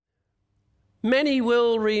Many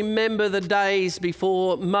will remember the days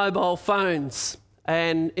before mobile phones,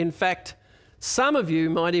 and in fact, some of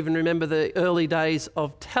you might even remember the early days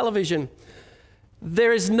of television.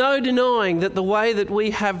 There is no denying that the way that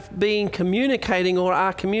we have been communicating or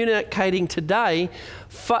are communicating today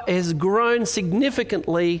has grown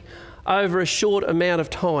significantly over a short amount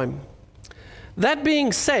of time. That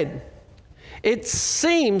being said, it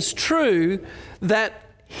seems true that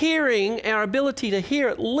hearing, our ability to hear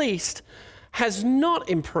at least, has not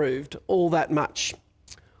improved all that much.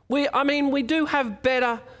 We do have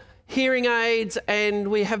better hearing aids and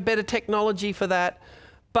we have better technology for that,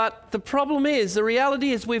 but the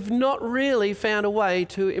reality is we've not really found a way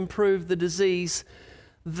to improve the disease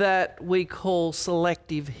that we call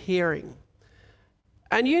selective hearing.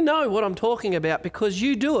 And you know what I'm talking about because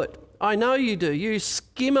you do it. I know you do. You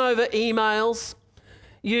skim over emails,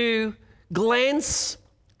 you glance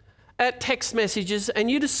at text messages,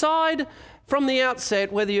 and you decide from the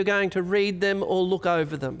outset whether you're going to read them or look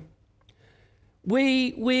over them.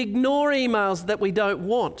 We ignore emails that we don't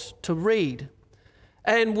want to read,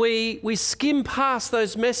 and we skim past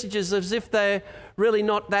those messages as if they're really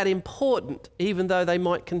not that important, even though they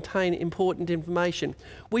might contain important information.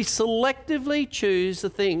 We selectively choose the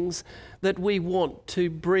things that we want to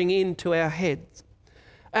bring into our heads.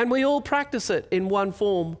 And we all practice it in one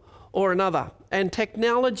form or another. And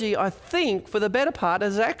technology, I think, for the better part,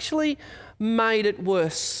 has actually made it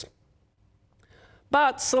worse.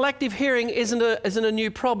 But selective hearing isn't a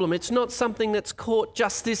new problem. It's not something that's caught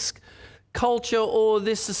just this culture or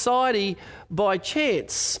this society by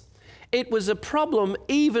chance. It was a problem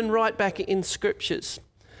even right back in scriptures.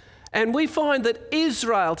 And we find that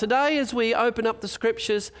Israel, today as we open up the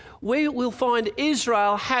scriptures, we will find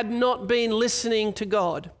Israel had not been listening to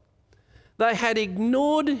God. They had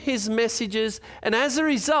ignored his messages, and as a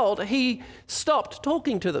result, he stopped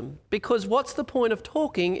talking to them. Because what's the point of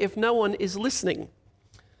talking if no one is listening?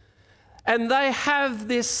 And they have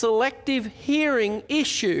this selective hearing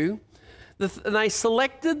issue. They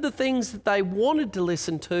selected the things that they wanted to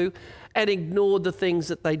listen to and ignored the things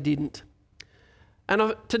that they didn't.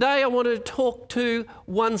 And today I want to talk to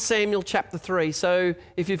 1 Samuel chapter 3. So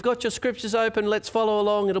if you've got your scriptures open, let's follow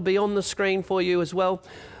along. It'll be on the screen for you as well.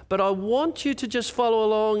 But I want you to just follow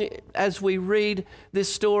along as we read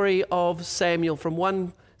this story of Samuel from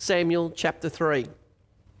 1 Samuel chapter 3.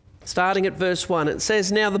 Starting at verse 1, it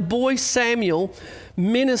says, "Now the boy Samuel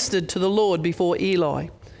ministered to the Lord before Eli.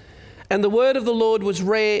 And the word of the Lord was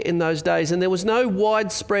rare in those days, and there was no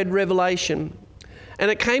widespread revelation.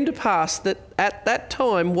 And it came to pass that at that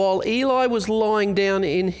time, while Eli was lying down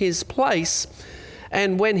in his place,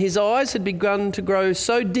 and when his eyes had begun to grow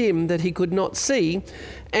so dim that he could not see,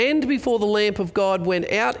 and before the lamp of God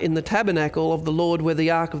went out in the tabernacle of the Lord where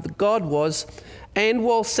the ark of God was, and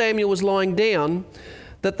while Samuel was lying down,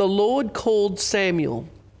 that the Lord called Samuel,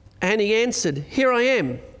 and he answered, 'Here I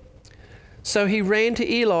am.' So he ran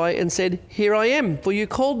to Eli and said, 'Here I am, for you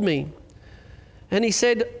called me.' And he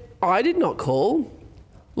said, 'I did not call.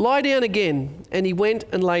 Lie down again.' And he went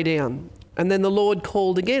and lay down. And then the Lord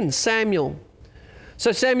called again, 'Samuel.'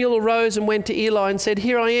 So Samuel arose and went to Eli and said,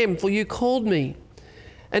 'Here I am, for you called me.'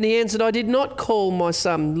 And he answered, 'I did not call, my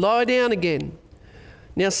son. Lie down again.'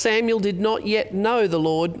 Now Samuel did not yet know the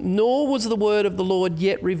Lord, nor was the word of the Lord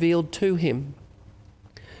yet revealed to him.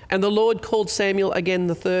 And the Lord called Samuel again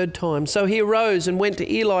the third time. So he arose and went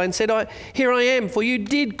to Eli and said, 'Here I am, for you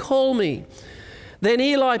did call me.' Then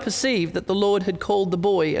Eli perceived that the Lord had called the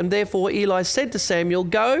boy, and therefore Eli said to Samuel,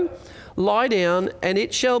 'Go, lie down, and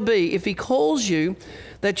it shall be, if he calls you,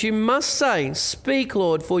 that you must say, Speak,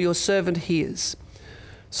 Lord, for your servant hears.'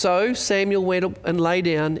 So Samuel went and lay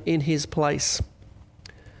down in his place.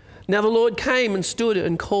 Now the Lord came and stood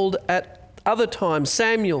and called at other times,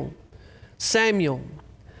 'Samuel, Samuel.'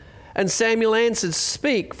 And Samuel answered,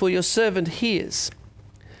 'Speak, for your servant hears.'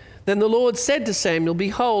 Then the Lord said to Samuel,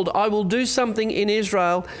 'Behold, I will do something in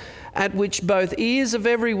Israel at which both ears of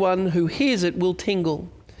everyone who hears it will tingle.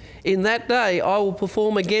 In that day I will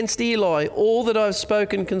perform against Eli all that I have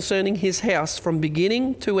spoken concerning his house from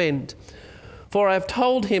beginning to end. For I have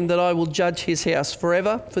told him that I will judge his house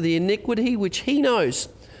forever for the iniquity which he knows,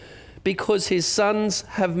 because his sons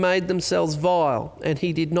have made themselves vile, and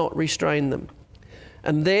he did not restrain them.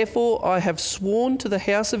 And therefore I have sworn to the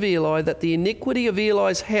house of Eli that the iniquity of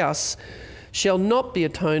Eli's house shall not be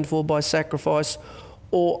atoned for by sacrifice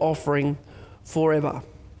or offering forever."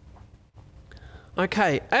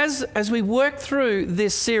 Okay, as we work through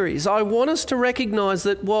this series, I want us to recognise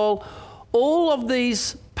that while all of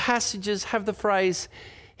these passages have the phrase,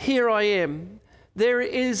 "Here I am," there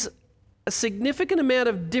is a significant amount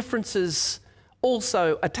of differences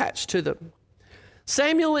also attached to them.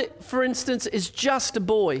 Samuel, for instance, is just a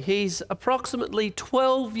boy. He's approximately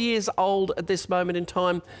 12 years old at this moment in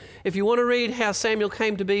time. If you want to read how Samuel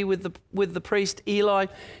came to be with the priest Eli,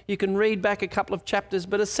 you can read back a couple of chapters.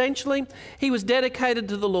 But essentially, he was dedicated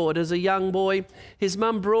to the Lord as a young boy. His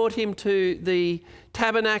mum brought him to the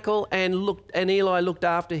tabernacle and Eli looked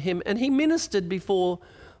after him, and he ministered before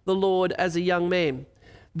the Lord as a young man.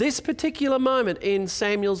 This particular moment in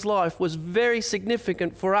Samuel's life was very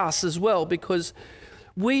significant for us as well, because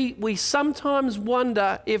we sometimes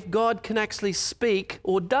wonder if God can actually speak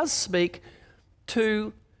or does speak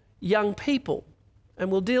to young people. And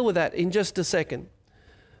we'll deal with that in just a second.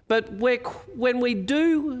 But when we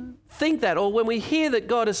do think that, or when we hear that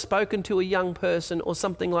God has spoken to a young person or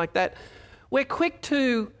something like that, we're quick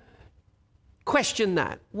to question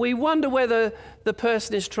that. We wonder whether the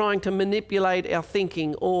person is trying to manipulate our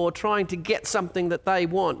thinking or trying to get something that they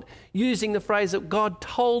want. Using the phrase that God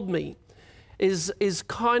told me is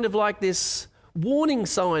kind of like this warning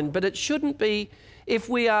sign, but it shouldn't be if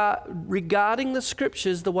we are regarding the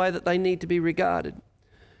scriptures the way that they need to be regarded.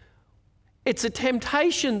 It's a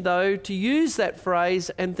temptation, though, to use that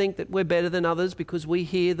phrase and think that we're better than others because we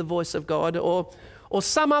hear the voice of God or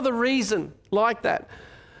some other reason like that.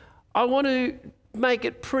 I want to make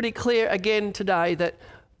it pretty clear again today that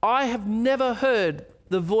I have never heard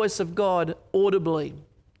the voice of God audibly,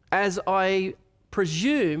 as I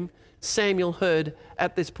presume Samuel heard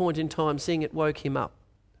at this point in time, seeing it woke him up.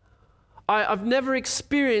 I've never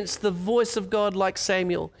experienced the voice of God like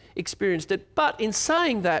Samuel experienced it, but in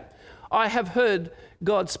saying that, I have heard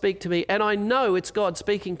God speak to me, and I know it's God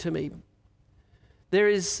speaking to me. There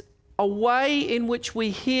is a way in which we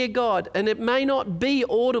hear God, and it may not be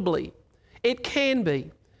audibly. It can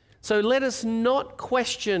be. So let us not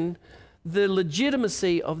question the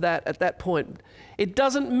legitimacy of that at that point. It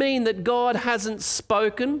doesn't mean that God hasn't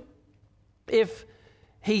spoken if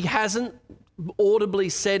he hasn't audibly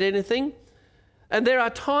said anything. And there are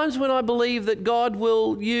times when I believe that God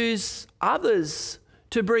will use others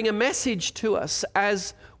to bring a message to us,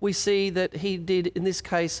 as we see that he did in this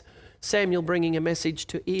case, Samuel bringing a message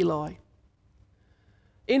to Eli.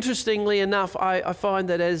 Interestingly enough, I find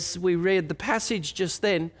that as we read the passage just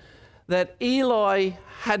then, that Eli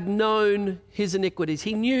had known his iniquities.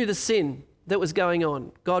 He knew the sin that was going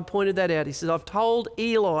on. God pointed that out. He says, I've told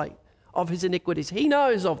Eli of his iniquities. He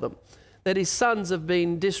knows of them, that his sons have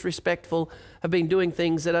been disrespectful, have been doing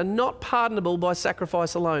things that are not pardonable by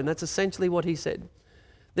sacrifice alone. That's essentially what he said.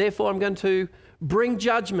 Therefore, I'm going to bring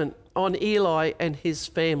judgment on Eli and his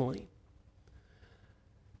family.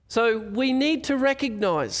 So we need to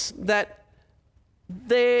recognize that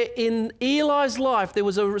there in Eli's life, there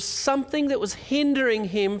was something that was hindering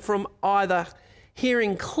him from either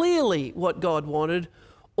hearing clearly what God wanted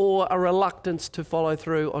or a reluctance to follow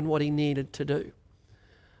through on what he needed to do.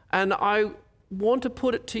 And I want to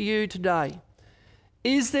put it to you today.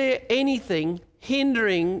 Is there anything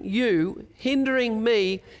hindering you, hindering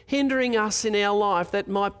me, hindering us in our life that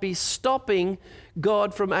might be stopping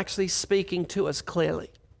God from actually speaking to us clearly?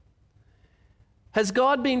 Has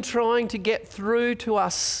God been trying to get through to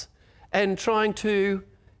us and trying to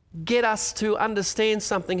get us to understand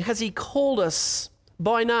something? Has he called us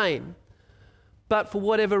by name, but for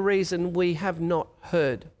whatever reason we have not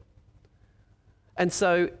heard? And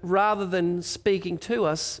so rather than speaking to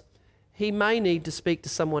us, he may need to speak to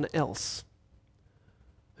someone else,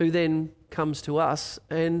 who then comes to us,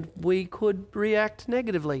 and we could react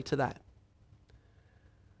negatively to that.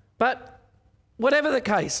 But whatever the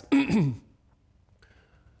case,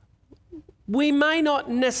 we may not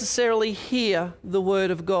necessarily hear the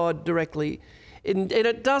word of God directly. And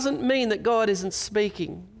it doesn't mean that God isn't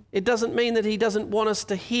speaking. It doesn't mean that he doesn't want us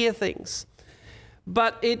to hear things.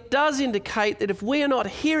 But it does indicate that if we are not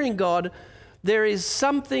hearing God, there is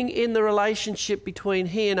something in the relationship between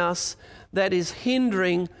he and us that is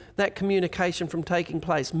hindering that communication from taking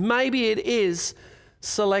place. Maybe it is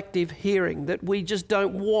selective hearing, that we just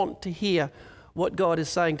don't want to hear what God is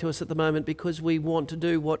saying to us at the moment because we want to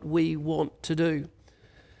do what we want to do.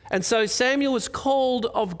 And so Samuel was called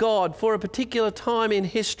of God for a particular time in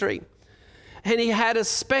history, and he had a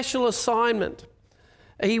special assignment.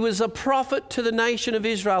 He was a prophet to the nation of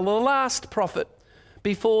Israel, the last prophet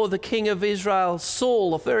before the king of Israel,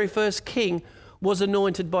 Saul, the very first king, was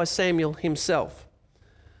anointed by Samuel himself.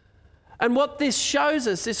 And what this shows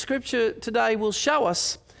us, this scripture today will show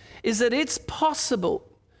us, is that it's possible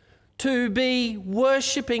to be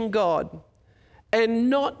worshipping God and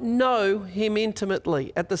not know him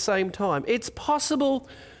intimately at the same time. It's possible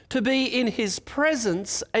to be in his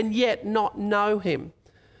presence and yet not know him.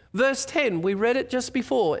 Verse 10, we read it just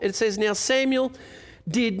before. It says, Now Samuel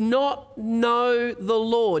did not know the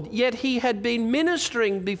Lord, yet he had been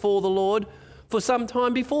ministering before the Lord for some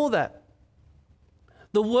time before that.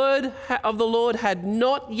 The word of the Lord had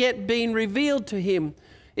not yet been revealed to him,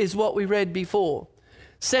 is what we read before.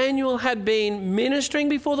 Samuel had been ministering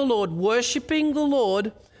before the Lord, worshipping the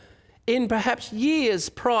Lord in perhaps years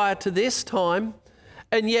prior to this time,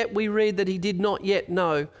 and yet we read that he did not yet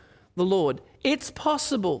know the Lord. It's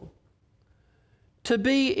possible to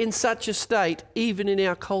be in such a state, even in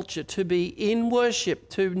our culture, to be in worship,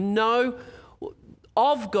 to know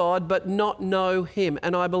of God but not know him.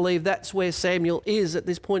 And I believe that's where Samuel is at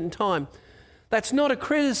this point in time. That's not a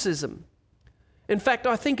criticism. In fact,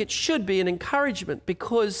 I think it should be an encouragement,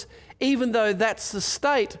 because even though that's the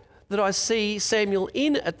state that I see Samuel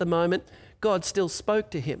in at the moment, God still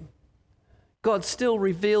spoke to him. God still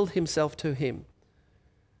revealed himself to him.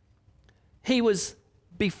 He was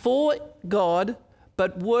before God,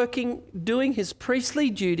 but doing his priestly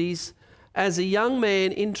duties as a young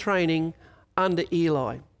man in training under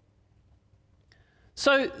Eli.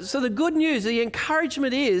 So the good news, the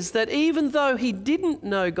encouragement is that even though he didn't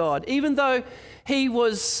know God, even though he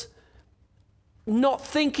was not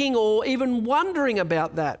thinking or even wondering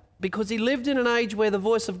about that, because he lived in an age where the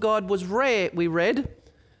voice of God was rare, we read,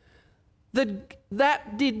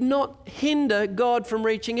 that did not hinder God from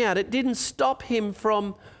reaching out. It didn't stop him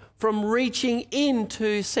from reaching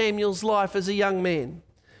into Samuel's life as a young man.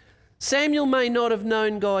 Samuel may not have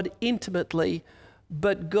known God intimately,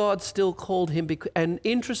 but God still called him. And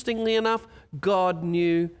interestingly enough, God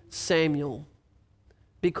knew Samuel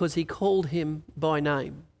because he called him by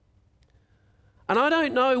name. And I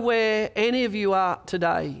don't know where any of you are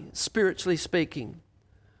today, spiritually speaking,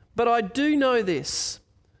 but I do know this.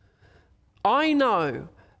 I know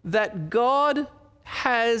that God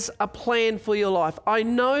has a plan for your life. I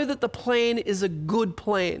know that the plan is a good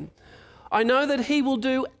plan. I know that he will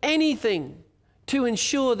do anything to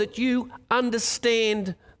ensure that you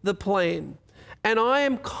understand the plan. And I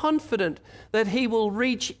am confident that he will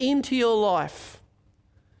reach into your life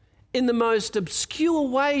in the most obscure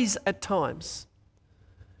ways at times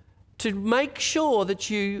to make sure that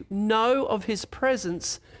you know of his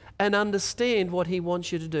presence and understand what he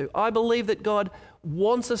wants you to do. I believe that God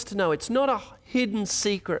wants us to know. It's not a hidden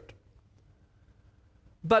secret.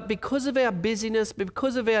 But because of our busyness,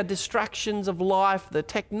 because of our distractions of life, the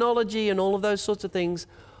technology and all of those sorts of things,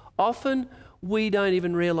 often we don't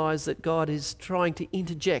even realize that God is trying to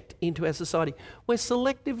interject into our society. We're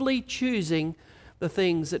selectively choosing the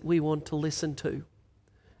things that we want to listen to.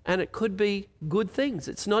 And it could be good things.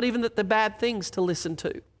 It's not even that they're bad things to listen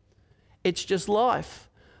to. It's just life,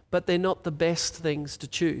 but they're not the best things to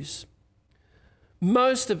choose.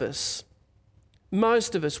 Most of us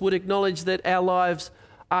would acknowledge that our lives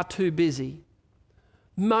are too busy.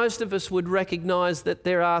 Most of us would recognize that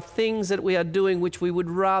there are things that we are doing which we would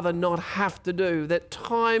rather not have to do, that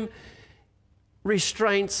time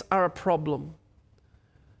restraints are a problem.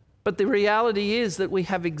 But the reality is that we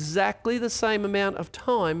have exactly the same amount of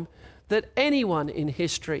time that anyone in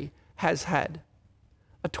history has had.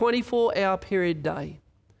 A 24-hour period day.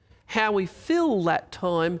 How we fill that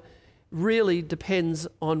time really depends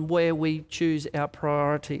on where we choose our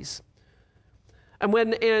priorities. And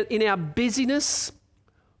when in our busyness,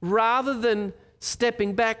 rather than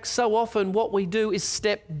stepping back, so often what we do is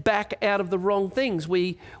step back out of the wrong things.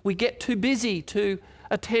 We get too busy to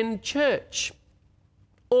attend church,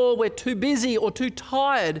 or we're too busy or too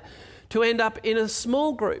tired to end up in a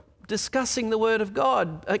small group discussing the Word of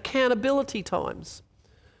God, accountability times.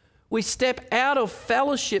 We step out of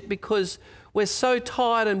fellowship because we're so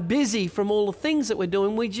tired and busy from all the things that we're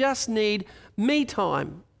doing. We just need me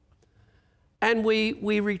time. And we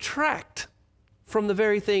retract from the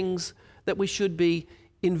very things that we should be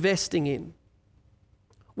investing in.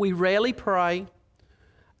 We rarely pray,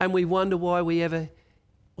 and we wonder why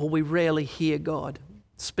we rarely hear God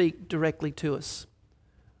speak directly to us.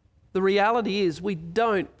 The reality is we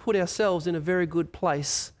don't put ourselves in a very good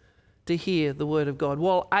place to hear the Word of God.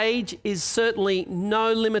 While age is certainly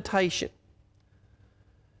no limitation,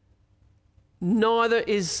 neither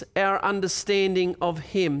is our understanding of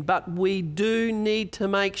him, but we do need to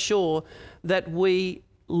make sure that we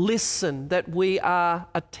listen, that we are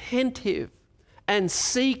attentive and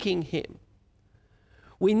seeking him.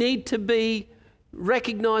 We need to be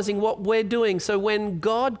recognizing what we're doing, so when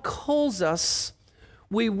God calls us,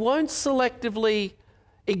 we won't selectively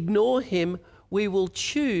ignore him, we will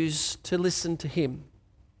choose to listen to him.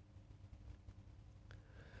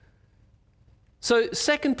 So,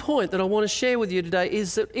 second point that I want to share with you today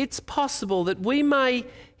is that it's possible that we may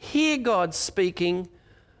hear God speaking,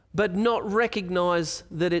 but not recognize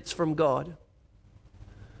that it's from God.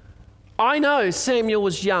 I know Samuel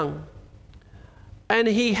was young, and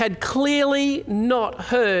he had clearly not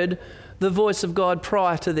heard the voice of God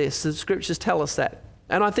prior to this. The scriptures tell us that.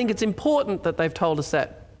 And I think it's important that they've told us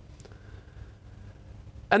that.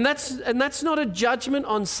 And that's not a judgment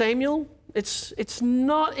on Samuel. It's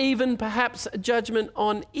not even perhaps a judgment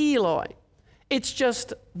on Eli. It's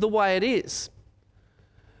just the way it is.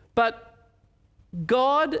 But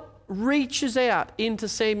God reaches out into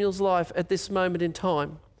Samuel's life at this moment in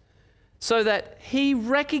time so that he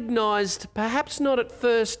recognized, perhaps not at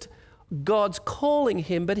first God's calling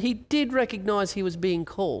him, but he did recognize he was being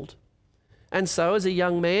called. And so as a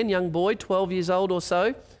young man, young boy, 12 years old or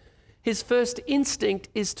so, his first instinct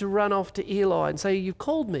is to run off to Eli and say, "You've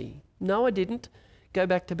called me." "No, I didn't." "Go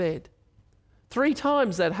back to bed." 3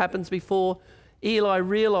 times that happens before Eli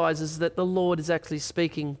realizes that the Lord is actually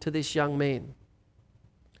speaking to this young man.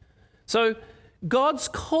 So God's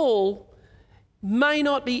call may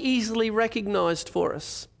not be easily recognized for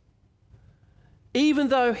us. Even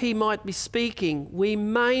though he might be speaking, we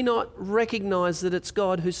may not recognize that it's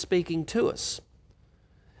God who's speaking to us.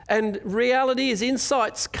 And reality is,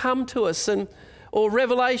 insights come to us or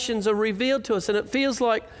revelations are revealed to us, and it feels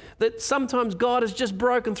like that sometimes God has just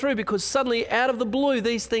broken through because suddenly out of the blue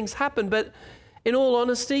these things happen. But in all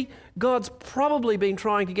honesty, God's probably been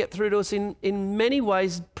trying to get through to us in many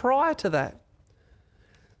ways prior to that.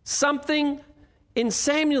 Something in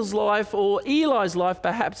Samuel's life, or Eli's life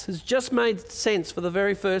perhaps, has just made sense for the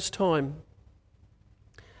very first time.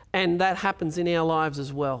 And that happens in our lives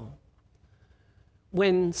as well.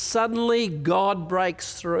 When suddenly God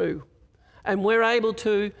breaks through and we're able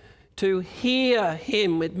to hear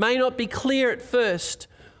him. It may not be clear at first.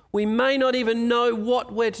 We may not even know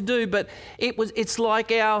what we're to do, but it's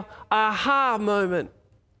like our aha moment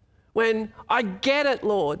when I get it,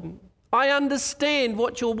 Lord. I understand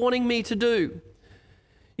what you're wanting me to do.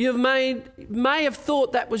 You may have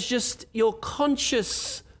thought that was just your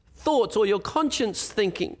conscious thoughts or your conscience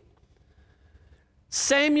thinking.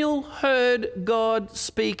 Samuel heard God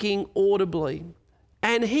speaking audibly,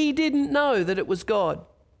 and he didn't know that it was God.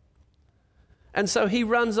 And so he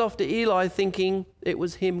runs off to Eli thinking it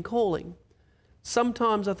was him calling.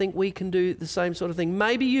 Sometimes I think we can do the same sort of thing.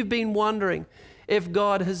 Maybe you've been wondering if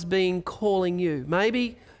God has been calling you.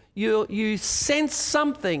 Maybe you sense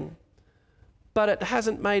something, but it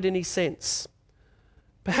hasn't made any sense.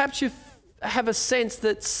 Perhaps you have a sense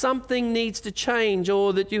that something needs to change,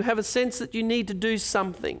 or that you have a sense that you need to do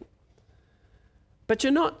something, but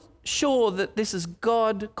you're not sure that this is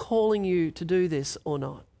God calling you to do this or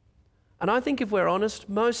not. And I think if we're honest,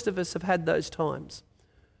 most of us have had those times.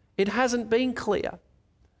 It hasn't been clear.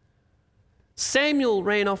 Samuel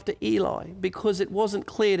ran off to Eli because it wasn't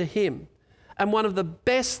clear to him. And one of the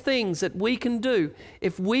best things that we can do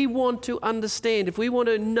if we want to understand, if we want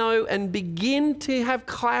to know and begin to have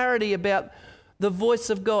clarity about the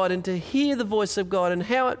voice of God and to hear the voice of God and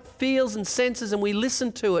how it feels and senses and we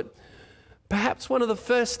listen to it, perhaps one of the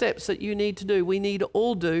first steps that you need to do, we need to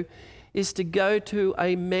all do, is to go to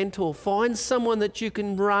a mentor. Find someone that you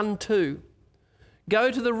can run to.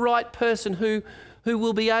 Go to the right person who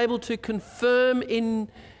will be able to confirm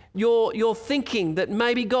in your thinking that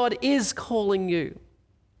maybe God is calling you,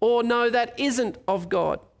 or no, that isn't of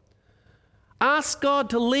God. Ask God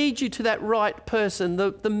to lead you to that right person,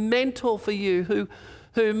 the mentor for you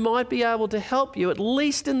who might be able to help you, at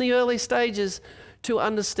least in the early stages, to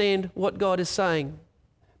understand what God is saying.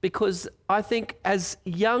 Because I think as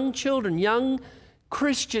young children, young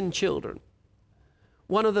Christian children,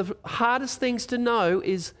 one of the hardest things to know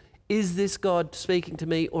is this God speaking to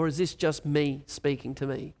me, or is this just me speaking to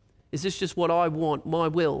me? Is this just what I want, my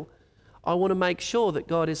will? I want to make sure that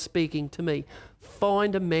God is speaking to me.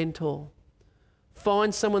 Find a mentor.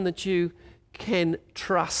 Find someone that you can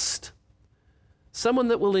trust. Someone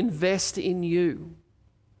that will invest in you.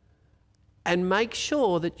 And make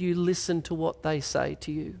sure that you listen to what they say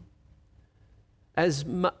to you. As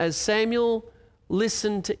Samuel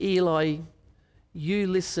listened to Eli, you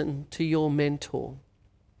listen to your mentor.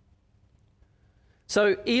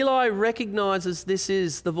 So Eli recognizes this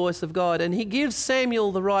is the voice of God, and he gives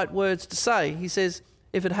Samuel the right words to say. He says,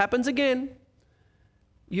 if it happens again,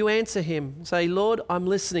 you answer him. Say, Lord, I'm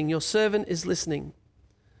listening. Your servant is listening.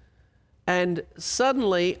 And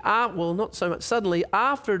suddenly, not so much suddenly,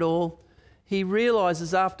 after it all, he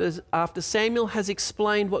realizes after Samuel has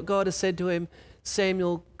explained what God has said to him,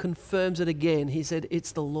 Samuel confirms it again. He said,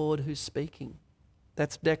 it's the Lord who's speaking.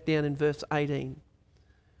 That's back down in verse 18.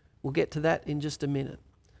 We'll get to that in just a minute.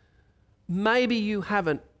 Maybe you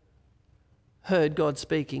haven't heard God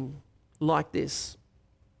speaking like this.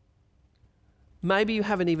 Maybe you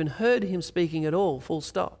haven't even heard him speaking at all, full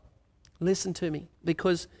stop. Listen to me,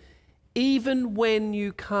 because even when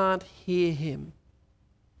you can't hear him,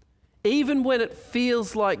 even when it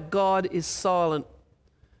feels like God is silent,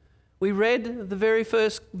 we read the very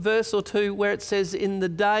first verse or two where it says, in the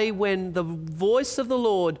day when the voice of the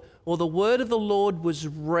Lord or the word of the Lord was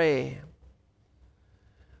rare.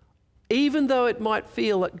 Even though it might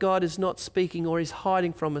feel that God is not speaking or is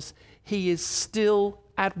hiding from us, he is still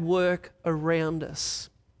at work around us.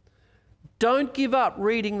 Don't give up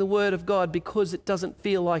reading the word of God because it doesn't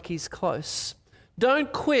feel like he's close.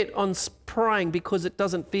 Don't quit on praying because it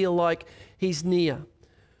doesn't feel like he's near.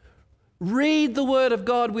 Read the word of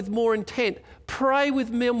God with more intent. Pray with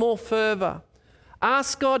more fervor.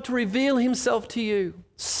 Ask God to reveal himself to you.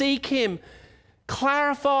 Seek him.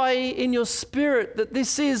 Clarify in your spirit that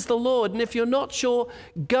this is the Lord. And if you're not sure,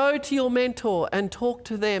 go to your mentor and talk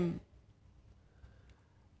to them.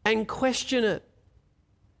 And question it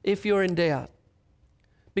if you're in doubt.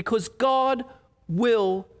 Because God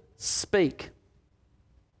will speak.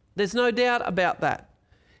 There's no doubt about that.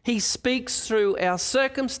 He speaks through our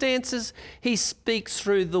circumstances. He speaks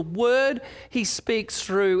through the word. He speaks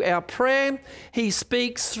through our prayer. He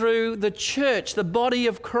speaks through the church, the body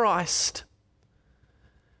of Christ.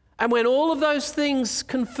 And when all of those things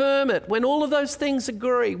confirm it, when all of those things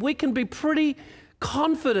agree, we can be pretty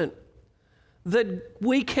confident that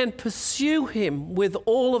we can pursue him with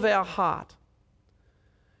all of our heart.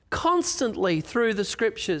 Constantly through the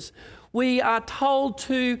scriptures, we are told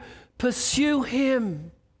to pursue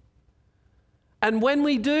him. And when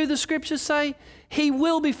we do, the scriptures say, he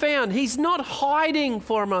will be found. He's not hiding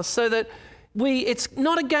from us so that it's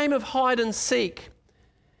not a game of hide and seek.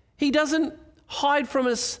 He doesn't hide from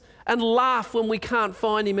us and laugh when we can't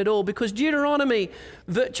find him at all, because Deuteronomy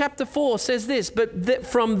chapter 4 says this, but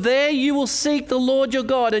from there you will seek the Lord your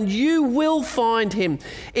God and you will find him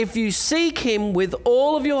if you seek him with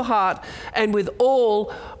all of your heart and with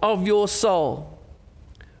all of your soul.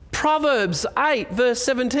 Proverbs 8 verse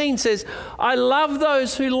 17 says, I love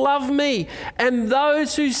those who love me, and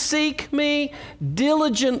those who seek me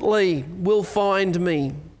diligently will find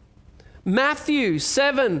me. Matthew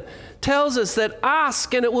 7 tells us that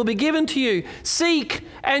ask and it will be given to you. Seek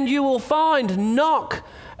and you will find. Knock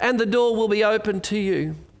and the door will be opened to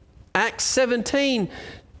you. Acts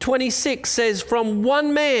 17:26 says, from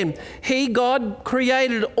one man, he, God,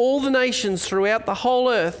 created all the nations throughout the whole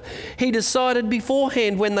earth. He decided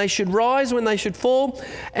beforehand when they should rise, when they should fall,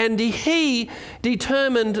 and he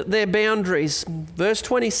determined their boundaries. Verse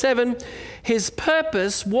 27, his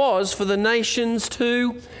purpose was for the nations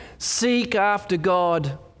to seek after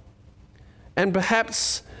God and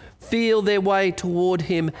perhaps feel their way toward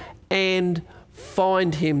him and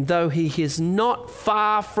find him, though he is not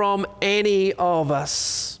far from any of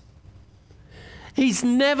us. He's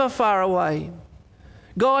never far away.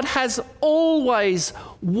 God has always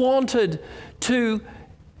wanted to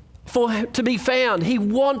be found. He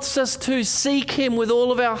wants us to seek him with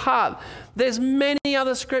all of our heart. There's many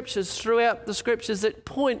other scriptures throughout the scriptures that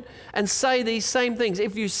point and say these same things.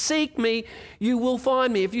 If you seek me, you will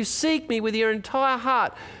find me. If you seek me with your entire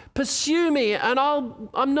heart, pursue me and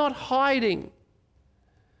I'm not hiding.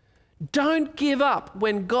 Don't give up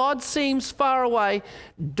when God seems far away.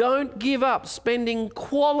 Don't give up spending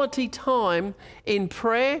quality time in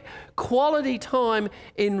prayer, quality time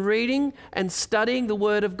in reading and studying the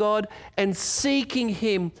Word of God and seeking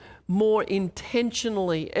him more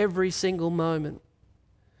intentionally every single moment.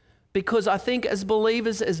 Because I think as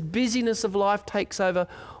believers, as busyness of life takes over,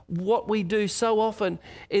 what we do so often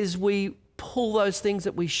is we pull those things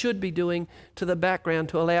that we should be doing to the background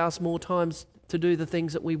to allow us more times to do the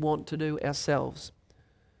things that we want to do ourselves.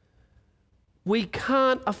 We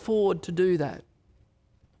can't afford to do that.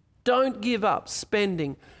 Don't give up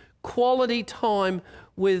spending quality time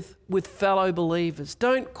with fellow believers.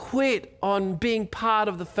 Don't quit on being part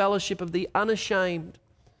of the fellowship of the unashamed.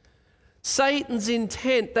 Satan's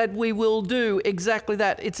intent that we will do exactly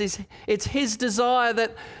that. It's his desire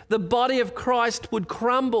that the body of Christ would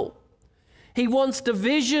crumble. He wants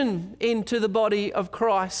division into the body of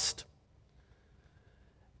Christ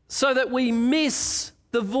so that we miss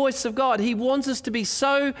the voice of God. He wants us to be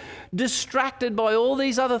so distracted by all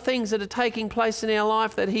these other things that are taking place in our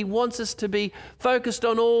life that he wants us to be focused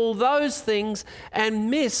on all those things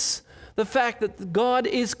and miss the fact that God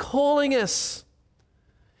is calling us.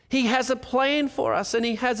 He has a plan for us and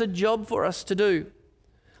he has a job for us to do.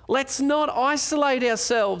 Let's not isolate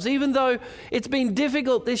ourselves, even though it's been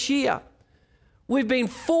difficult this year. We've been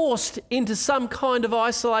forced into some kind of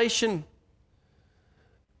isolation.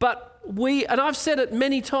 But and I've said it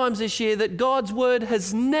many times this year, that God's word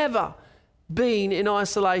has never been in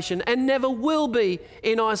isolation and never will be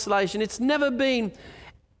in isolation. It's never been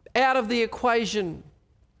out of the equation.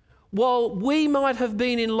 While we might have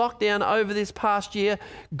been in lockdown over this past year,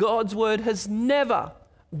 God's word has never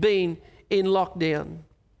been in lockdown.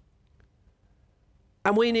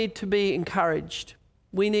 And we need to be encouraged.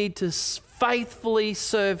 We need to faithfully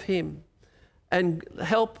serve him and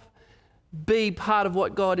help be part of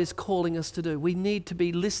what God is calling us to do. We need to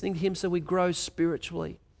be listening to him so we grow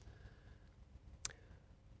spiritually.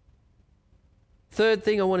 Third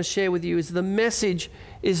thing I want to share with you is the message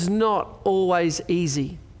is not always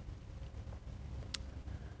easy.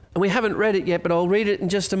 And we haven't read it yet, but I'll read it in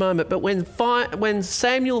just a moment. But when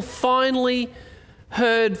Samuel finally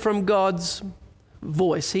heard from God's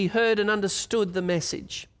voice, he heard and understood the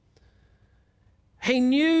message. He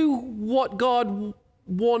knew what God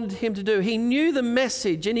wanted him to do. He knew the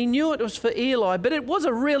message and he knew it was for Eli, but it was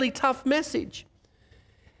a really tough message.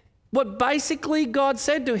 What basically God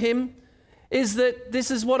said to him is that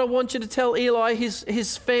this is what I want you to tell Eli,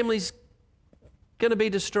 his family's going to be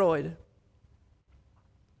destroyed.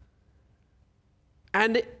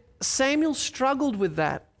 And Samuel struggled with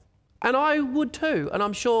that. And I would too, and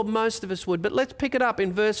I'm sure most of us would. But let's pick it up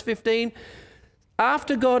in verse 15.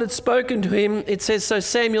 After God had spoken to him, it says, so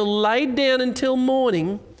Samuel laid down until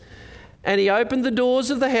morning, and he opened the doors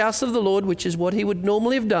of the house of the Lord, which is what he would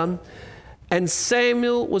normally have done. And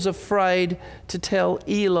Samuel was afraid to tell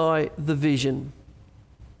Eli the vision.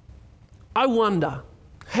 I wonder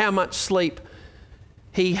how much sleep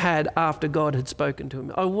he had after God had spoken to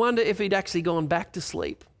him. I wonder if he'd actually gone back to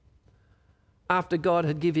sleep after God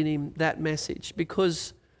had given him that message,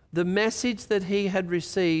 because the message that he had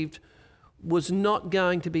received was not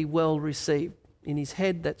going to be well received. In his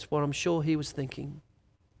head, that's what I'm sure he was thinking.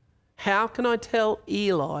 How can I tell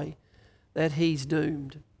Eli that he's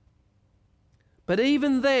doomed? But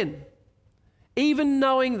even then, even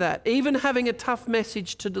knowing that, even having a tough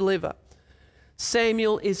message to deliver,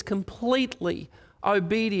 Samuel is completely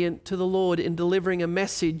obedient to the Lord in delivering a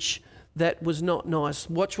message that was not nice.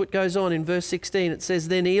 Watch what goes on in verse 16. It says,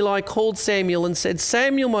 then Eli called Samuel and said,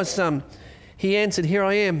 Samuel, my son. He answered, here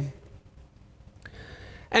I am.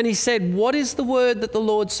 And he said, what is the word that the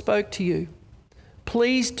Lord spoke to you?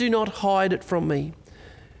 Please do not hide it from me.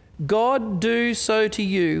 God do so to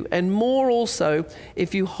you, and more also,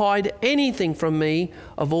 if you hide anything from me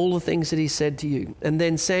of all the things that he said to you. And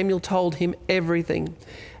then Samuel told him everything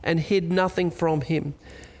and hid nothing from him.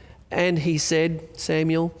 And he said,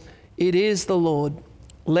 Samuel, it is the Lord.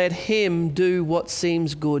 Let him do what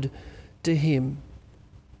seems good to him.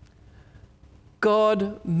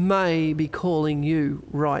 God may be calling you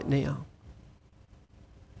right now.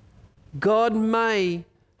 God may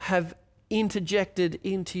have interjected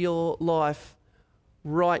into your life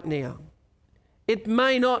right now. It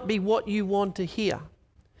may not be what you want to hear.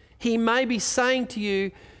 He may be saying to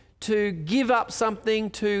you to give up something,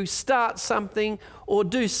 to start something, or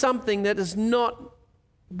do something that is not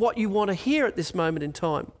what you want to hear at this moment in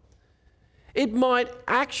time. It might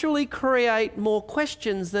actually create more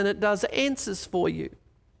questions than it does answers for you.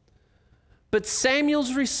 But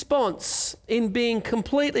Samuel's response in being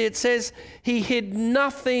completely, it says, he hid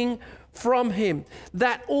nothing from him.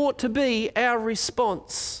 That ought to be our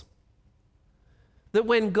response. That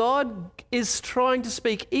when God is trying to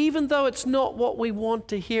speak, even though it's not what we want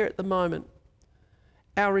to hear at the moment,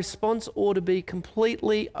 our response ought to be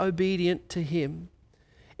completely obedient to him.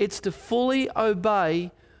 It's to fully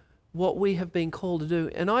obey what we have been called to do.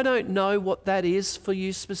 And I don't know what that is for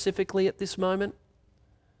you specifically at this moment.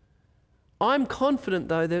 I'm confident,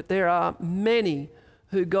 though, that there are many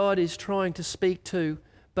who God is trying to speak to,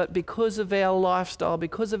 but because of our lifestyle,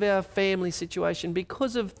 because of our family situation,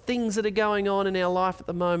 because of things that are going on in our life at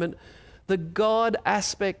the moment, the God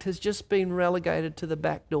aspect has just been relegated to the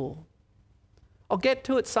back door. I'll get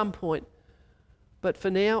to it some point, but for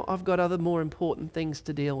now, I've got other more important things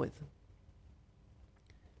to deal with.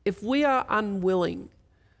 If we are unwilling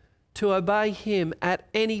to obey him at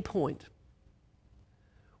any point,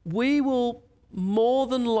 we will more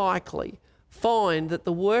than likely find that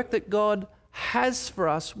the work that God has for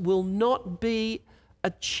us will not be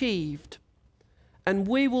achieved, and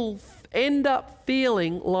we will end up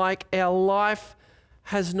feeling like our life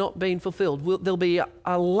has not been fulfilled. There'll be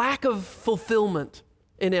a lack of fulfillment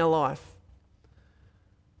in our life.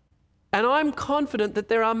 And I'm confident that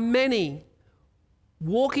there are many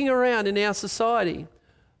walking around in our society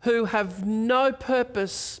who have no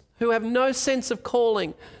purpose, who have no sense of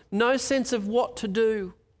calling, no sense of what to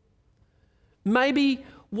do. Maybe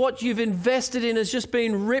what you've invested in has just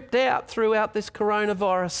been ripped out throughout this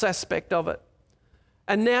coronavirus aspect of it.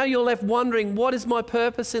 And now you're left wondering, what is my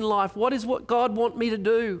purpose in life? What is what God want me to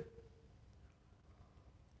do?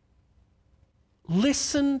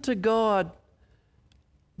 Listen to God.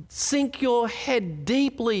 Sink your head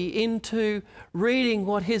deeply into reading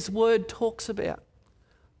what His Word talks about.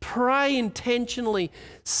 Pray intentionally.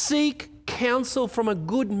 Seek counsel from a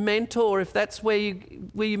good mentor if that's where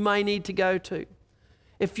you may need to go to.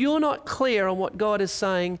 If you're not clear on what God is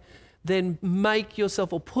saying, then make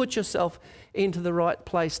yourself or put yourself into the right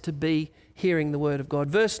place to be hearing the Word of God.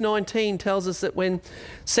 Verse 19 tells us that when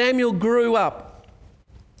Samuel grew up,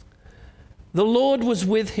 the Lord was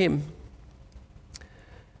with him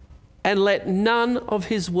and let none of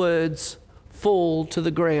his words fall to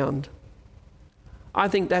the ground. I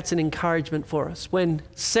think that's an encouragement for us. When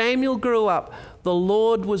Samuel grew up, the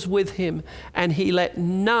Lord was with him and he let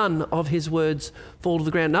none of his words fall to the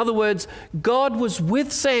ground. In other words, God was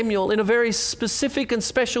with Samuel in a very specific and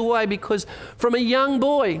special way, because from a young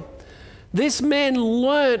boy, this man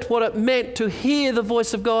learnt what it meant to hear the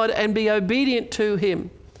voice of God and be obedient to Him.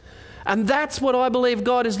 And that's what I believe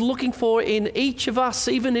God is looking for in each of us,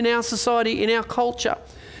 even in our society, in our culture.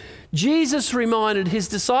 Jesus reminded His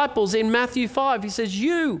disciples in Matthew 5, He says,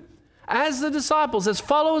 you, as the disciples, as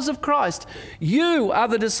followers of Christ, you are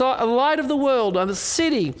the light of the world, and the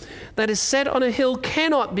city that is set on a hill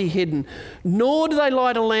cannot be hidden, nor do they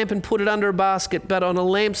light a lamp and put it under a basket, but on a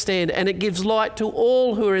lampstand, and it gives light to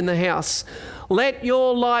all who are in the house. Let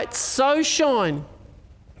your light so shine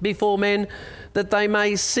before men that they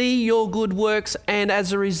may see your good works, and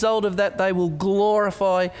as a result of that, they will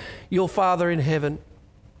glorify your Father in heaven.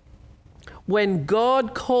 When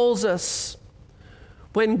God calls us,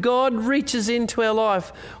 when God reaches into our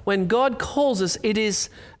life, when God calls us, it is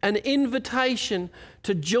an invitation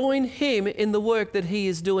to join Him in the work that He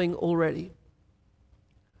is doing already.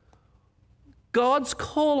 God's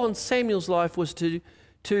call on Samuel's life was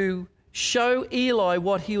to show Eli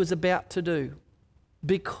what he was about to do,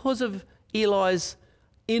 because of Eli's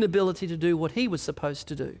inability to do what he was supposed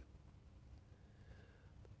to do.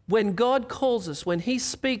 When God calls us, when He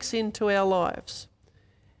speaks into our lives,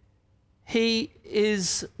 He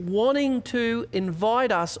is wanting to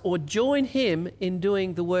invite us or join Him in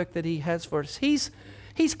doing the work that He has for us. He's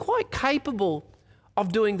quite capable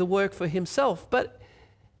of doing the work for Himself, but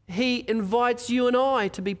He invites you and I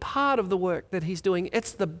to be part of the work that He's doing.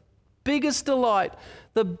 It's the biggest delight,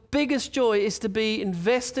 the biggest joy is to be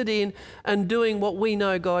invested in and doing what we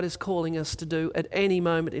know God is calling us to do at any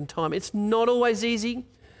moment in time. It's not always easy.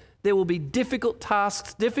 There will be difficult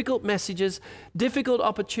tasks, difficult messages, difficult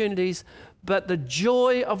opportunities, but the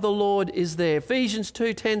joy of the Lord is there. Ephesians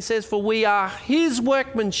 2:10 says, for we are His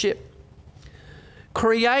workmanship,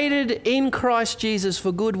 created in Christ Jesus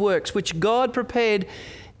for good works, which God prepared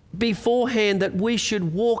beforehand that we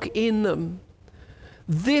should walk in them.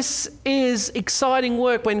 This is exciting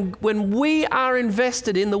work when we are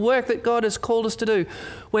invested in the work that God has called us to do,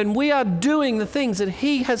 when we are doing the things that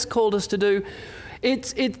He has called us to do.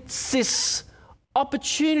 It's this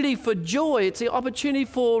opportunity for joy. It's the opportunity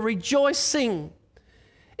for rejoicing.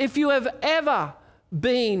 If you have ever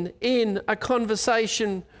been in a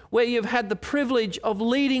conversation where you've had the privilege of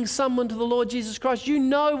leading someone to the Lord Jesus Christ, you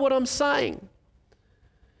know what I'm saying.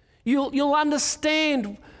 You'll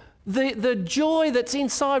understand the joy that's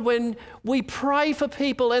inside when we pray for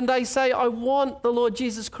people and they say, I want the Lord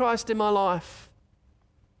Jesus Christ in my life.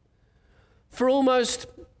 For almost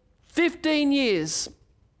 15 years,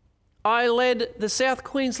 I led the South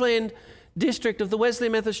Queensland district of the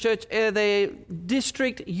Wesleyan Methodist Church, their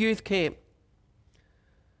district youth camp.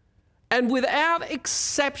 And without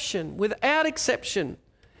exception,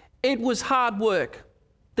 it was hard work.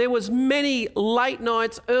 There was many late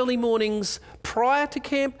nights, early mornings prior to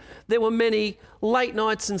camp. There were many late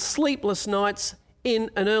nights and sleepless nights and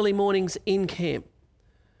early mornings in camp.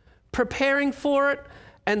 Preparing for it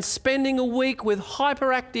and spending a week with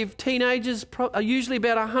hyperactive teenagers, usually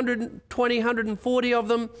about 120, 140 of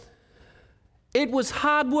them. It was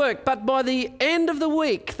hard work, but by the end of the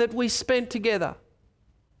week that we spent together,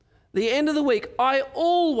 I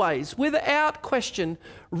always, without question,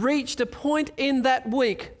 reached a point in that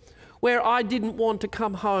week where I didn't want to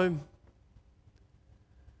come home.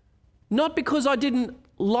 Not because I didn't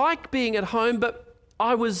like being at home, but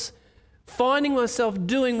I was finding myself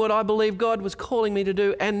doing what I believe God was calling me to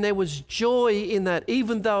do, and there was joy in that,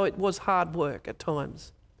 even though it was hard work at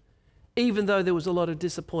times, even though there was a lot of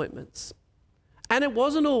disappointments. And it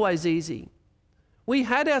wasn't always easy. We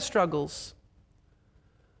had our struggles.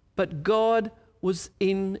 But God was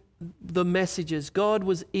in the messages. God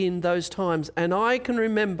was in those times. And I can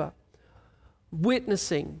remember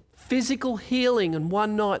witnessing physical healing in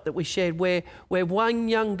one night that we shared where one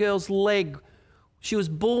young girl's leg, she was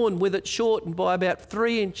born with it shortened by about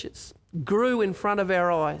 3 inches, grew in front of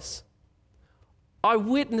our eyes. I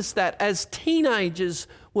witnessed that as teenagers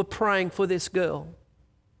were praying for this girl.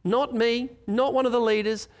 Not me, not one of the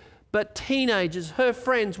leaders, but teenagers, her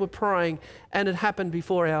friends were praying, and it happened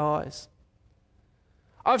before our eyes.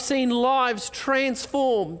 I've seen lives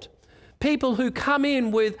transformed. People who come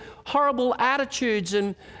in with horrible attitudes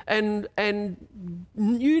and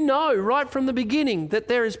you know right from the beginning that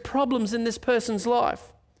there is problems in this person's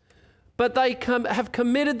life. But they have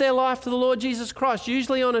committed their life to the Lord Jesus Christ,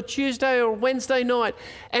 usually on a Tuesday or Wednesday night.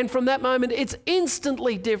 And from that moment, it's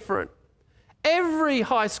instantly different. Every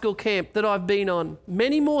high school camp that I've been on,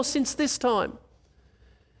 many more since this time,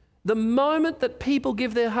 the moment that people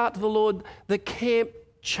give their heart to the Lord, the camp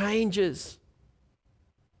changes.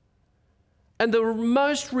 And the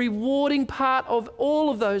most rewarding part of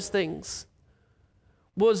all of those things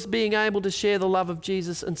was being able to share the love of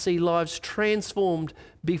Jesus and see lives transformed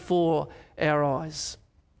before our eyes.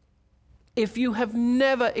 If you have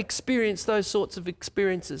never experienced those sorts of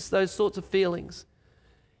experiences, those sorts of feelings,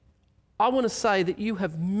 I want to say that you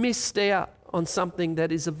have missed out on something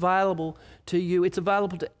that is available to you. It's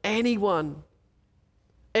available to anyone,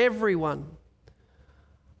 everyone.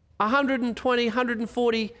 120,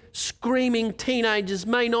 140 screaming teenagers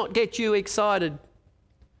may not get you excited.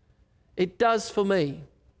 It does for me.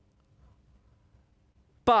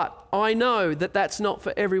 But I know that that's not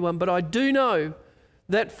for everyone. But I do know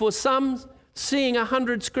that for some, seeing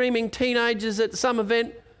 100 screaming teenagers at some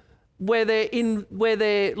event where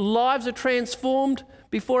their lives are transformed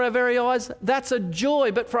before our very eyes, that's a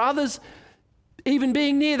joy. But for others, even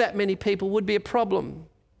being near that many people would be a problem.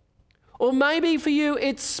 Or maybe for you,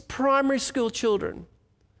 it's primary school children,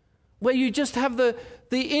 where you just have the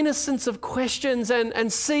innocence of questions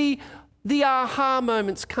and see the aha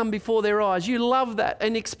moments come before their eyes. You love that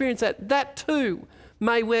and experience that. That too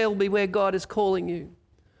may well be where God is calling you.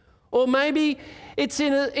 Or maybe it's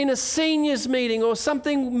in a seniors meeting or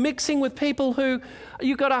something, mixing with people who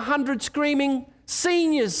you've got 100 screaming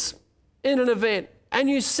seniors in an event, and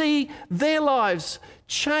you see their lives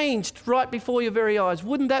changed right before your very eyes.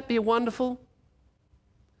 Wouldn't that be wonderful?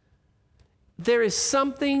 There is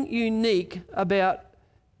something unique about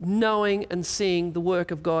knowing and seeing the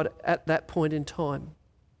work of God at that point in time.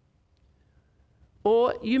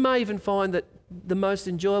 Or you may even find that the most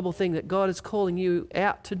enjoyable thing that God is calling you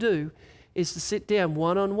out to do is to sit down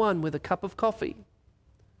one-on-one with a cup of coffee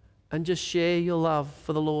and just share your love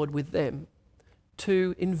for the Lord with them,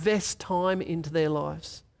 to invest time into their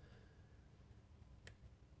lives.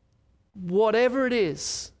 Whatever it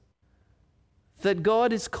is that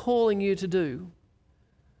God is calling you to do,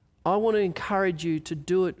 I want to encourage you to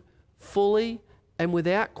do it fully and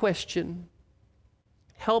without question,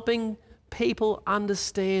 helping people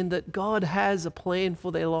understand that God has a plan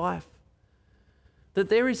for their life, that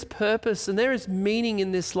there is purpose and there is meaning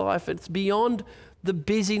in this life. It's beyond the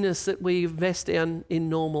busyness that we invest in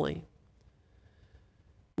normally.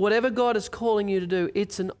 Whatever God is calling you to do,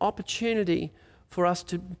 it's an opportunity for us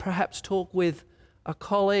to perhaps talk with a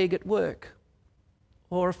colleague at work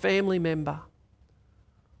or a family member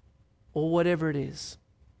or whatever it is.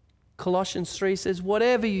 Colossians 3 says,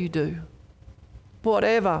 whatever you do,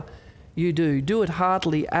 do it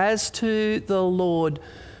heartily as to the Lord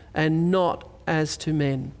and not as to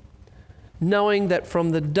men, knowing that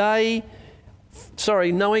from the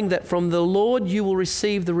Lord you will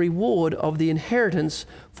receive the reward of the inheritance,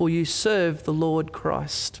 for you serve the Lord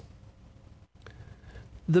Christ.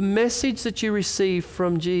 The message that you receive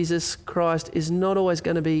from Jesus Christ is not always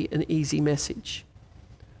going to be an easy message.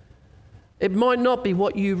 It might not be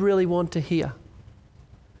what you really want to hear.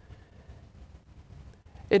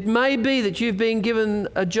 It may be that you've been given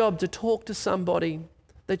a job to talk to somebody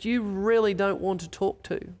that you really don't want to talk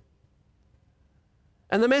to.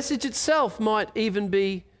 And the message itself might even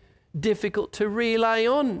be difficult to relay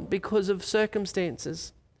on because of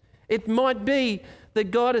circumstances. It might be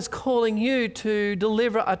that God is calling you to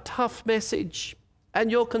deliver a tough message and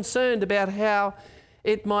you're concerned about how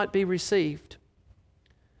it might be received.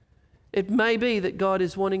 It may be that God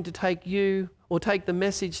is wanting to take you or take the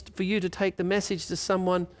message, for you to take the message to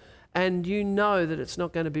someone and you know that it's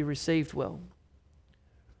not going to be received well.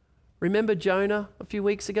 Remember Jonah a few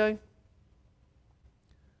weeks ago?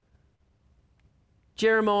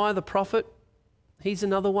 Jeremiah the prophet, he's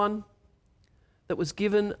another one that was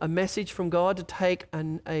given a message from God to take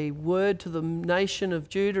a word to the nation of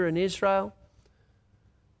Judah and Israel.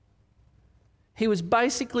 He was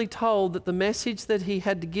basically told that the message that he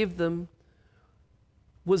had to give them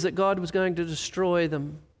was that God was going to destroy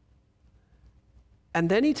them And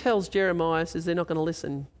then he tells Jeremiah, says they're not going to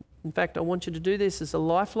listen. In fact, I want you to do this as a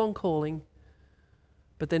lifelong calling,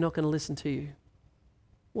 but they're not going to listen to you.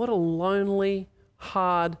 What a lonely,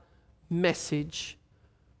 hard message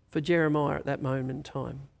for Jeremiah at that moment in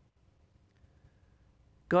time.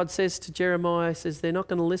 God says to Jeremiah, says they're not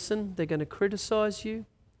going to listen, they're going to criticize you,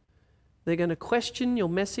 they're going to question your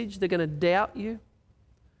message, they're going to doubt you,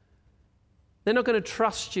 they're not going to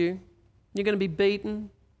trust you, you're going to be beaten,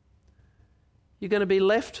 you're going to be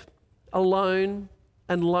left alone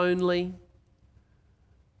and lonely.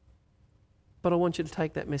 But I want you to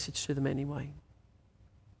take that message to them anyway.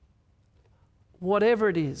 Whatever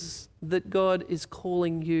it is that God is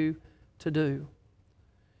calling you to do,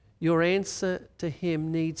 your answer to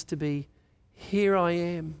him needs to be, here I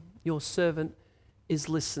am, your servant is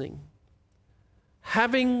listening.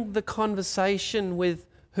 Having the conversation with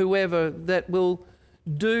whoever that will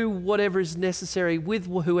do whatever is necessary with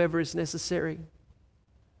whoever is necessary.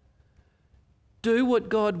 Do what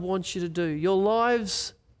God wants you to do. Your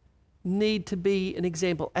lives need to be an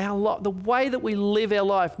example. The way that we live our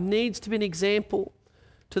life needs to be an example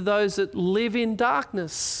to those that live in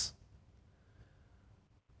darkness.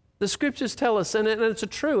 The scriptures tell us, and it's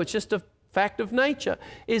true, it's just a fact of nature,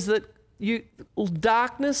 is that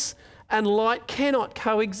darkness and light cannot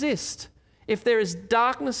coexist. If there is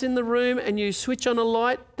darkness in the room and you switch on a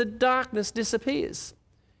light, the darkness disappears.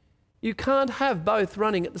 You can't have both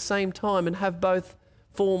running at the same time and have both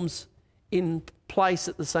forms in place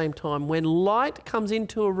at the same time. When light comes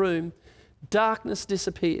into a room, darkness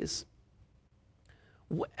disappears.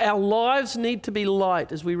 Our lives need to be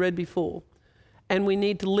light, as we read before, and we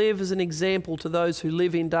need to live as an example to those who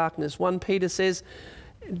live in darkness. 1 Peter says,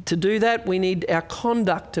 to do that, we need our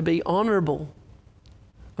conduct to be honourable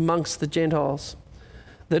amongst the Gentiles,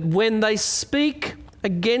 that when they speak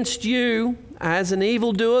against you as an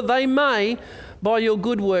evildoer, they may, by your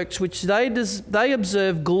good works which they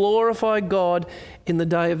observe, glorify God in the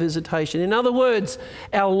day of visitation. In other words,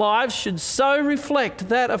 our lives should so reflect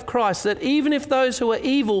that of Christ that even if those who are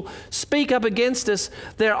evil speak up against us,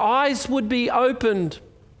 their eyes would be opened,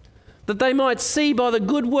 that they might see by the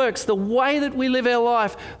good works, the way that we live our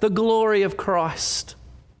life, the glory of Christ.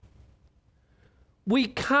 We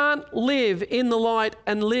can't live in the light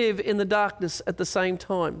and live in the darkness at the same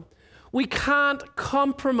time. We can't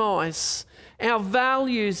compromise our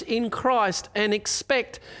values in Christ and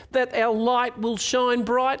expect that our light will shine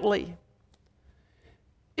brightly.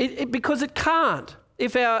 Because it can't.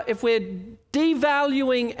 If we're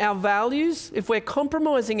devaluing our values, if we're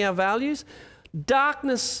compromising our values,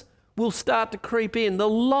 darkness will start to creep in. The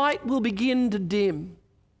light will begin to dim.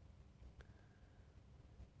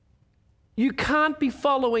 You can't be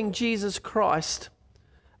following Jesus Christ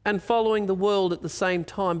and following the world at the same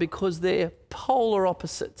time, because they're polar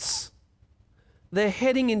opposites. They're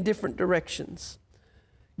heading in different directions.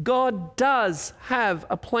 God does have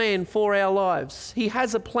a plan for our lives. He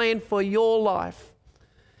has a plan for your life.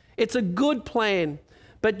 It's a good plan,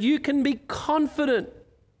 but you can be confident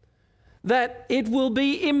that it will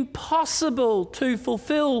be impossible to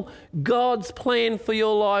fulfill God's plan for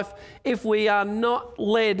your life if we are not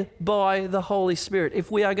led by the Holy Spirit.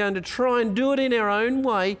 If we are going to try and do it in our own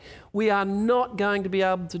way, we are not going to be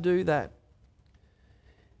able to do that.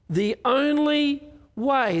 The only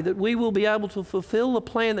way that we will be able to fulfill the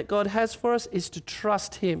plan that God has for us is to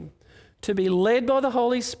trust Him, to be led by the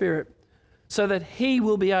Holy Spirit, so that He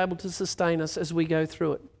will be able to sustain us as we go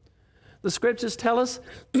through it. The scriptures tell us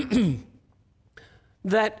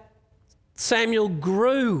that Samuel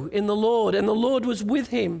grew in the Lord, and the Lord was with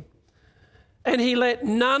him, and he let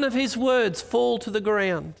none of his words fall to the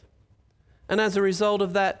ground. And as a result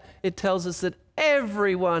of that, it tells us that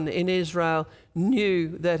everyone in Israel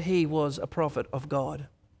knew that he was a prophet of God.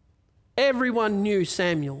 Everyone knew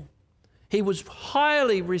Samuel. He was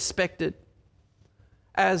highly respected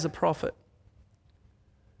as a prophet.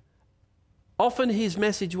 Often his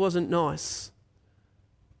message wasn't nice,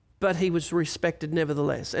 but he was respected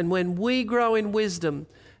nevertheless. And when we grow in wisdom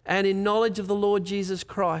and in knowledge of the Lord Jesus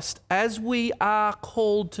Christ, as we are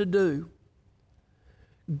called to do,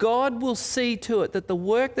 God will see to it that the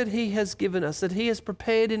work that He has given us, that He has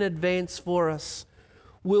prepared in advance for us,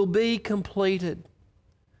 will be completed.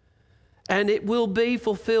 And it will be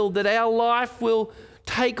fulfilled, that our life will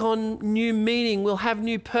take on new meaning, we'll have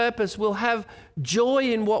new purpose, we'll have joy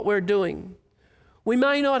in what we're doing. We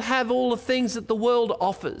may not have all the things that the world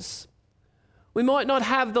offers. We might not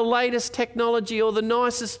have the latest technology or the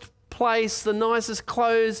nicest place, the nicest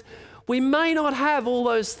clothes. We may not have all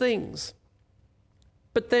those things.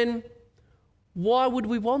 But then, why would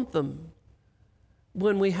we want them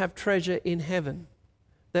when we have treasure in heaven?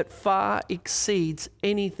 that far exceeds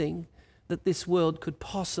anything that this world could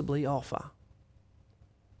possibly offer.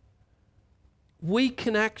 We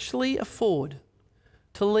can actually afford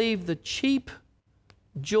to leave the cheap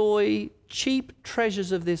joy, cheap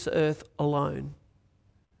treasures of this earth alone,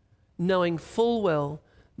 knowing full well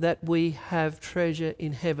that we have treasure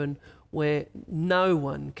in heaven where no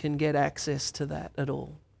one can get access to that at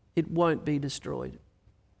all. It won't be destroyed.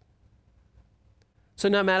 So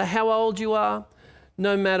no matter how old you are,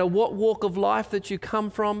 no matter what walk of life that you come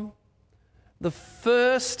from, the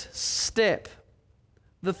first step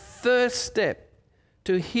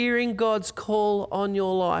to hearing God's call on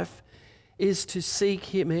your life is to seek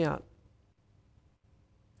Him out.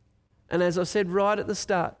 And as I said right at the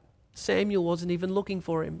start, Samuel wasn't even looking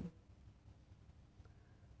for him.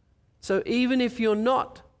 So even if you're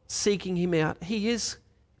not seeking Him out, He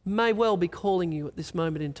may well be calling you at this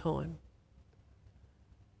moment in time.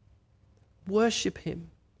 Worship Him,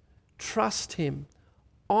 trust Him,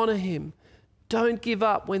 honor Him. Don't give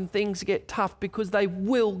up when things get tough, because they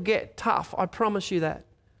will get tough. I promise you that.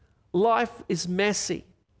 Life is messy.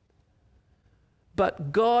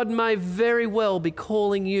 But God may very well be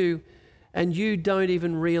calling you, and you don't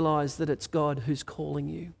even realize that it's God who's calling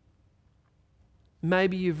you.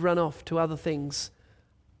 Maybe you've run off to other things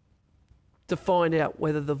to find out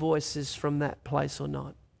whether the voice is from that place or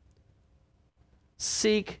not.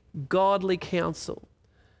 Seek godly counsel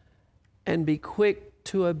and be quick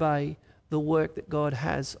to obey the work that God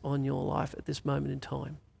has on your life at this moment in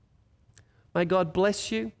time. May God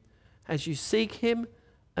bless you as you seek Him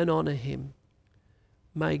and honor Him.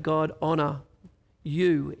 May God honor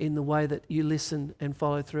you in the way that you listen and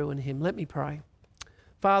follow through in Him. Let me pray.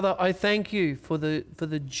 Father, I thank You for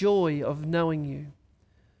the joy of knowing You.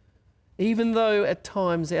 Even though at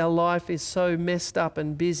times our life is so messed up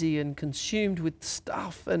and busy and consumed with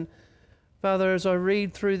stuff. And Father, as I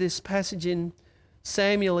read through this passage in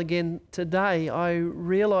Samuel again today, I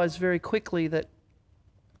realize very quickly that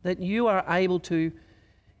You are able to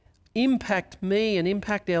impact me and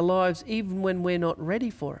impact our lives even when we're not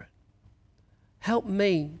ready for it. Help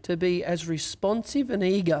me to be as responsive and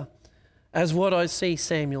eager as what I see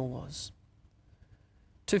Samuel was.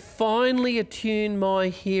 To finally attune my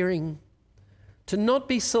hearing, to not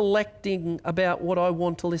be selecting about what I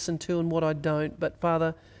want to listen to and what I don't, but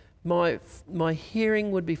Father, my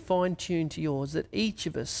hearing would be fine-tuned to Yours, that each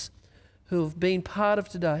of us who have been part of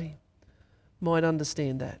today might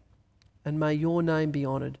understand that. And may Your name be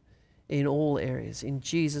honoured in all areas. In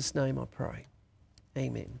Jesus' name I pray.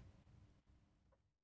 Amen.